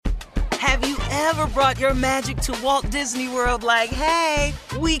Have you ever brought your magic to Walt Disney World like, hey,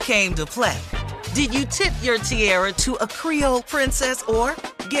 we came to play? Did you tip your tiara to a Creole princess or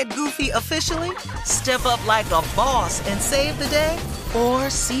get goofy officially? Step up like a boss and save the day? Or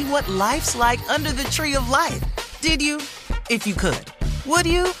see what life's like under the tree of life? Did you? If you could. Would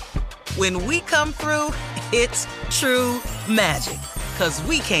you? When we come through, it's true magic. 'Cause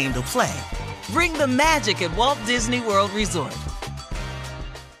we came to play. Bring the magic at Walt Disney World Resort.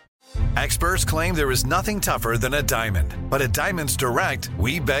 Experts claim there is nothing tougher than a diamond. But at Diamonds Direct,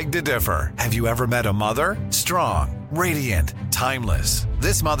 we beg to differ. Have you ever met a mother? Strong, radiant, timeless.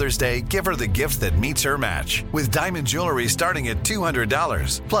 This Mother's Day, give her the gift that meets her match. With diamond jewelry starting at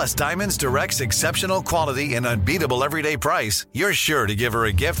 $200. Plus Diamonds Direct's exceptional quality and unbeatable everyday price, you're sure to give her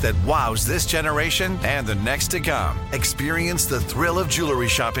a gift that wows this generation and the next to come. Experience the thrill of jewelry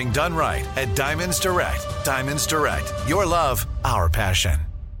shopping done right at Diamonds Direct. Diamonds Direct. Your love, our passion.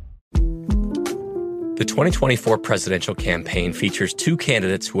 The 2024 presidential campaign features two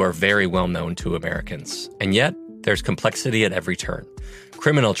candidates who are very well known to Americans. And yet, there's complexity at every turn.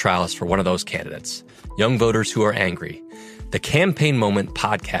 Criminal trials for one of those candidates. Young voters who are angry. The Campaign Moment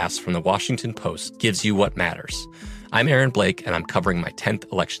podcast from the Washington Post gives you what matters. I'm Aaron Blake, and I'm covering my 10th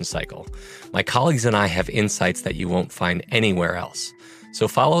election cycle. My colleagues and I have insights that you won't find anywhere else. So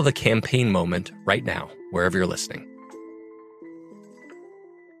follow The Campaign Moment right now, wherever you're listening.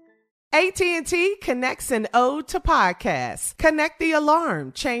 AT&T connects an ode to podcasts. Connect the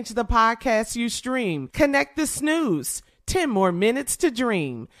alarm. Change the podcast you stream. Connect the snooze. 10 more minutes to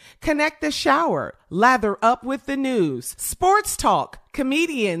dream. Connect the shower. Lather up with the news. Sports talk,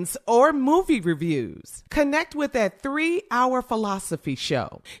 comedians, or movie reviews. Connect with that 3-hour philosophy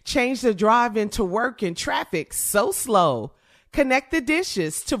show. Change the drive into work in traffic so slow. Connect the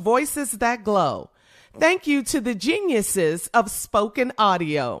dishes to voices that glow. Thank you to the geniuses of spoken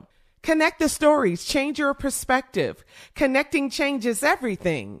audio. Connect the stories, change your perspective. Connecting changes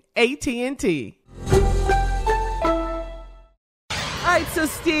everything. AT&T. All right, so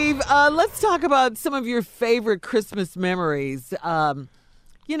Steve, let's talk about some of your favorite Christmas memories. And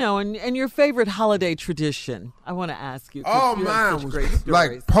your favorite holiday tradition. I want to ask you. Oh, you mine was great stories.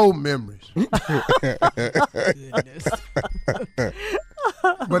 like Poe memories.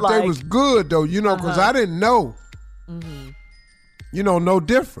 But they was good, though, because I didn't know. No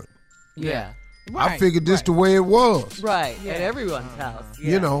different. Yeah. I figured this the way it was. Right, at everyone's house.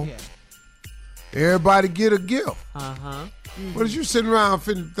 Yeah. Everybody get a gift. Uh-huh. What is you sitting around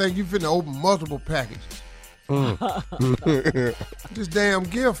think you finna open multiple packages? This damn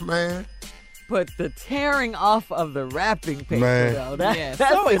gift, man. But the tearing off of the wrapping paper, Man. though, that's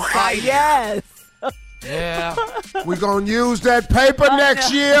so exciting. Yes. Yeah. We gonna use that paper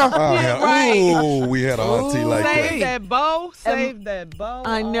next year. Ooh, we had an auntie like Save that. that bow. Save that bow.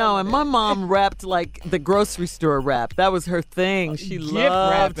 I know, and my mom wrapped like the grocery store wrap. That was her thing. She Gift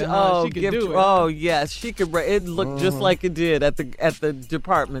loved. wrapping, huh? She could gift. do it. Oh yes, she could. It looked just like it did at the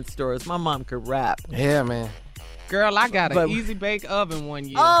department stores. My mom could wrap. Yeah, man. Girl, I got But- an easy bake oven one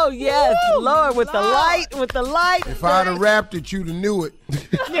year. Oh yes, Woo, Lord, with the light. If I'd have wrapped it, you'd have knew it.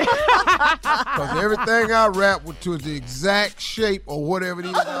 Because everything I wrapped was the exact shape or whatever it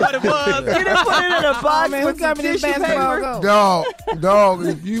is. What it was. You didn't put it in a box Man, who with got some me this tissue basketball paper. goal? Dog,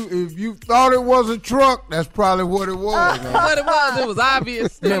 if you thought it was a truck, that's probably what it was, man. What it was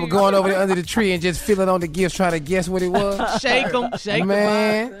obvious. Remember going over there under the tree and just feeling on the gifts, trying to guess what it was? Shake them.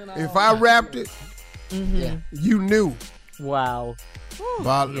 Man. If I wrapped it, you knew. Wow.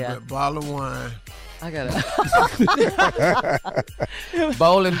 Bottle of wine. I gotta.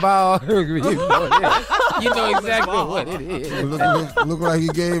 Bowling ball. You know exactly what it is. Look like he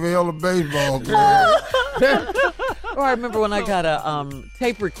gave Elle a baseball glove. Or I remember when I got a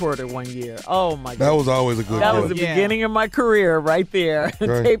tape recorder one year. Oh my God. That was always a good That gift. was the beginning of my career right there.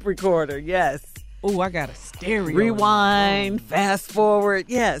 Right. Tape recorder, yes. Oh, I got a stereo. Rewind, fast forward.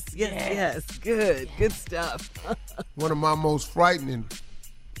 Yes. Good stuff. One of my most frightening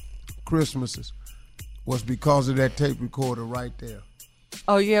Christmases was because of that tape recorder right there.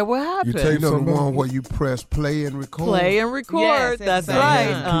 Oh yeah, what happened? You know the one where you press play and record? Play and record. Yes, That's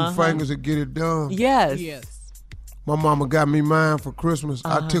exactly. right. Two fingers to get it done. Yes. My mama got me mine for Christmas.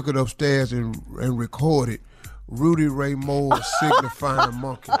 I took it upstairs and recorded Rudy Ray Moore's Signifying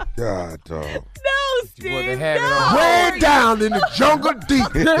Monkey. God, dog. No, Steve. Way down in the jungle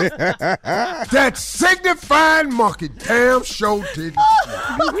deep. That signifying monkey damn sure didn't.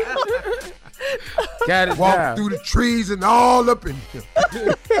 Got it Walk down. through the trees and all up in here.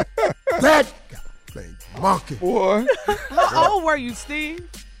 That goddamn monkey. Boy. How old were you, Steve?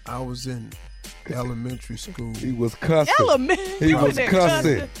 I was in elementary school. He was cussing. Elementary. He was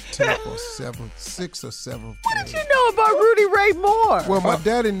cussing. 10th or 7th, 6th or 7th. What did you know about Rudy Ray Moore? Well, my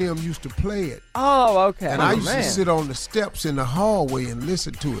daddy and them used to play it. Oh, okay. And I used to sit on the steps in the hallway and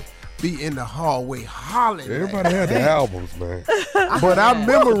listen to it. Be in the hallway hollering. Everybody had the albums, man. But I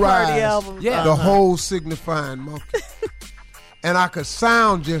memorized Yeah. the whole Signifying Monkey. And I could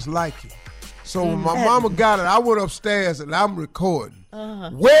sound just like it. So when my mama got it, I went upstairs and I'm recording.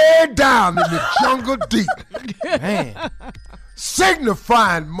 Way down in the jungle deep. Man.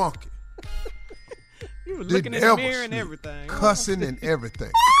 Signifying Monkey. You were looking in the mirror and everything. Cussing and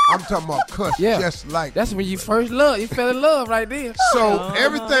everything. I'm talking about cuss just like That's when you first you fell in love right there. So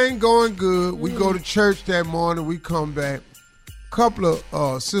everything going good. We go to church that morning. We come back. Couple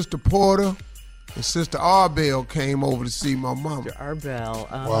of Sister Porter and Sister Arbell came over to see my mama. Arbell.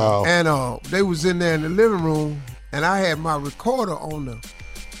 Wow. And they was in there in the living room, and I had my recorder on the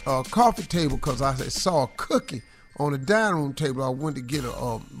coffee table because I saw a cookie on the dining room table. I went to get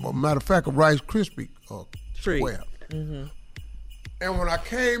a matter of fact, a Rice Krispie square. Mm-hmm. And when I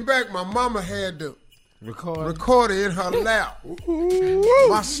came back, my mama had the Recorder in her lap.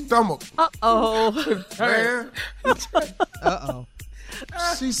 My stomach. Uh-oh. Man. Uh-oh.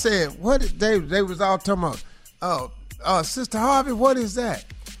 She said, what is they was all talking about, Sister Harvey, what is that?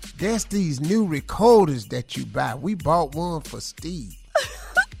 That's these new recorders that you buy. We bought one for Steve.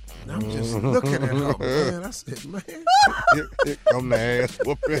 And I'm just looking at her, man. I said, man. Here come the ass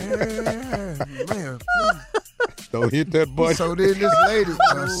whooping. Man, please. Don't hit that button. So then this lady,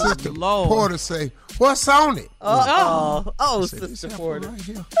 Sister Porter say, what's on it? Oh, Said, Sister Porter. Right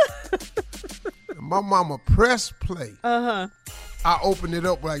here. And my mama pressed play. Uh-huh. I opened it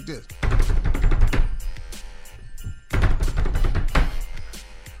up like this.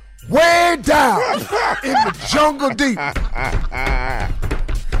 Way down in the jungle deep.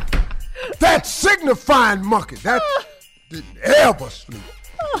 That Signifying Monkey. That didn't ever sleep.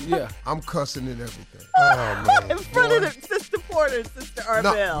 Yeah. I'm cussing and everything. Oh, man. In front of the Sister Porter and Sister Arbell.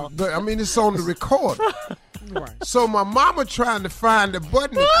 No, but I mean, it's on the recorder. Right. So my mama trying to find the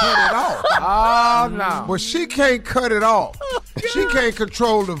button to cut it off. Oh, no. But she can't cut it off. She can't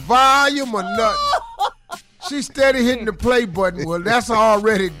control the volume or nothing. She steady hitting the play button. Well, that's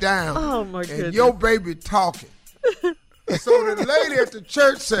already down. Oh, my goodness. And your baby talking. So the lady at the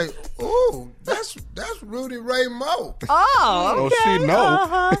church say, "Ooh, that's Rudy Ray Moore." Oh, okay. Oh, she know.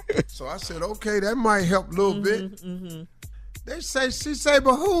 Uh-huh. So I said, "Okay, that might help a little bit." Mm-hmm. She say,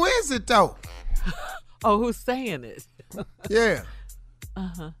 "But who is it though?" Oh, who's saying it? Yeah.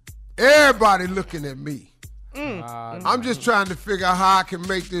 Uh-huh. Everybody looking at me. I'm just trying to figure out how I can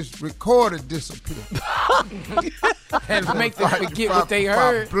make this recorder disappear. And make them forget what they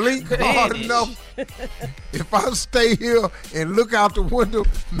heard. If I blink hard enough, if I stay here and look out the window,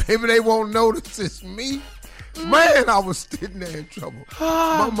 maybe they won't notice it's me. Man, I was sitting there in trouble.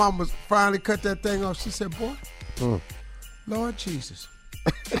 My mama finally cut that thing off. She said, "Boy, Lord Jesus,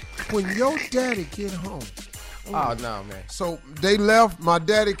 when your daddy get home." Oh, no, man. So they left. My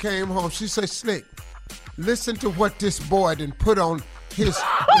daddy came home. She said, "Slick, listen to what this boy done put on his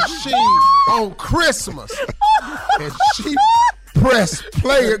machine on Christmas." And she pressed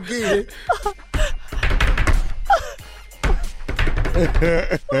play again.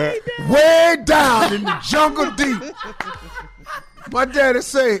 Way down in the jungle deep. My daddy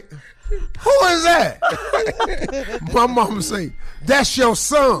say, "Who is that?" My mama say, "That's your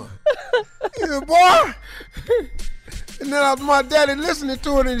son." Yeah, boy. And then my daddy listening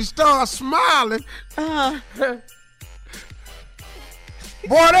to it and he started smiling.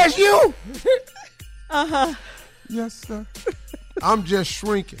 Boy, that's you? Uh-huh. Yes, sir. I'm just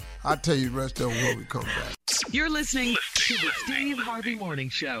shrinking. I'll tell you the rest of it when we come back. You're listening to the Steve Harvey Morning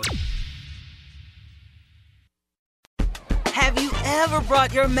Show. Have you ever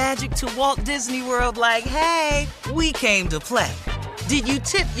brought your magic to Walt Disney World like, hey, we came to play? Did you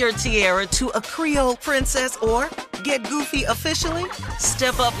tip your tiara to a Creole princess or get goofy officially?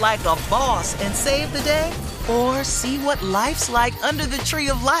 Step up like a boss and save the day? Or see what life's like under the tree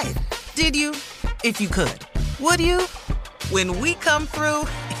of life? Did you? If you could. Would you? When we come through,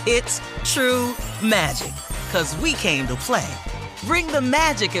 it's true magic. 'Cause we came to play. Bring the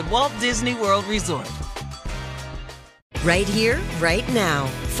magic at Walt Disney World Resort. Right here, right now.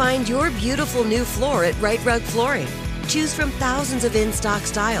 Find your beautiful new floor at Right Rug Flooring. Choose from thousands of in-stock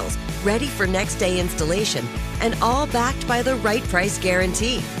styles, ready for next day installation, and all backed by the right price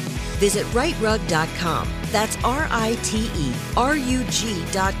guarantee. Visit rightrug.com. That's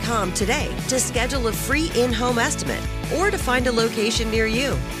RITERUG.com today to schedule a free in-home estimate or to find a location near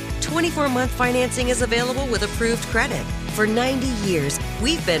you. 24-month financing is available with approved credit. For 90 years,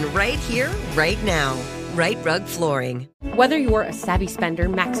 we've been right here, right now. Right Rug Flooring. Whether you're a savvy spender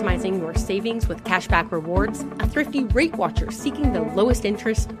maximizing your savings with cashback rewards, a thrifty rate watcher seeking the lowest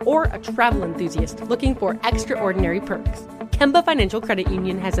interest, or a travel enthusiast looking for extraordinary perks, Kemba Financial Credit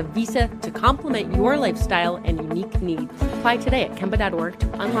Union has a visa to complement your lifestyle and unique needs. Apply today at Kemba.org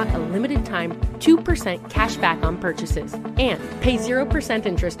to unlock a limited time 2% cash back on purchases and pay 0%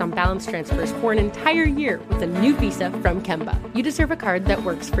 interest on balance transfers for an entire year with a new visa from Kemba. You deserve a card that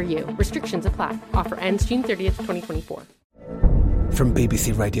works for you. Restrictions apply. Offer ends June 30th, 2024. From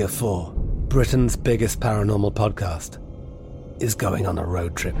BBC Radio 4, Britain's biggest paranormal podcast is going on a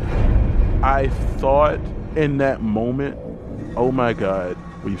road trip. I thought in that moment, oh my God,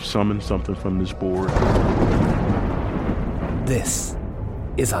 we've summoned something from this board. This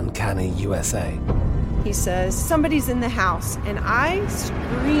is Uncanny USA. He says, somebody's in the house, and I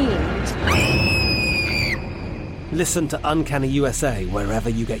screamed. Listen to Uncanny USA wherever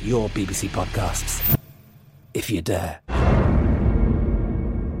you get your BBC podcasts, if you dare.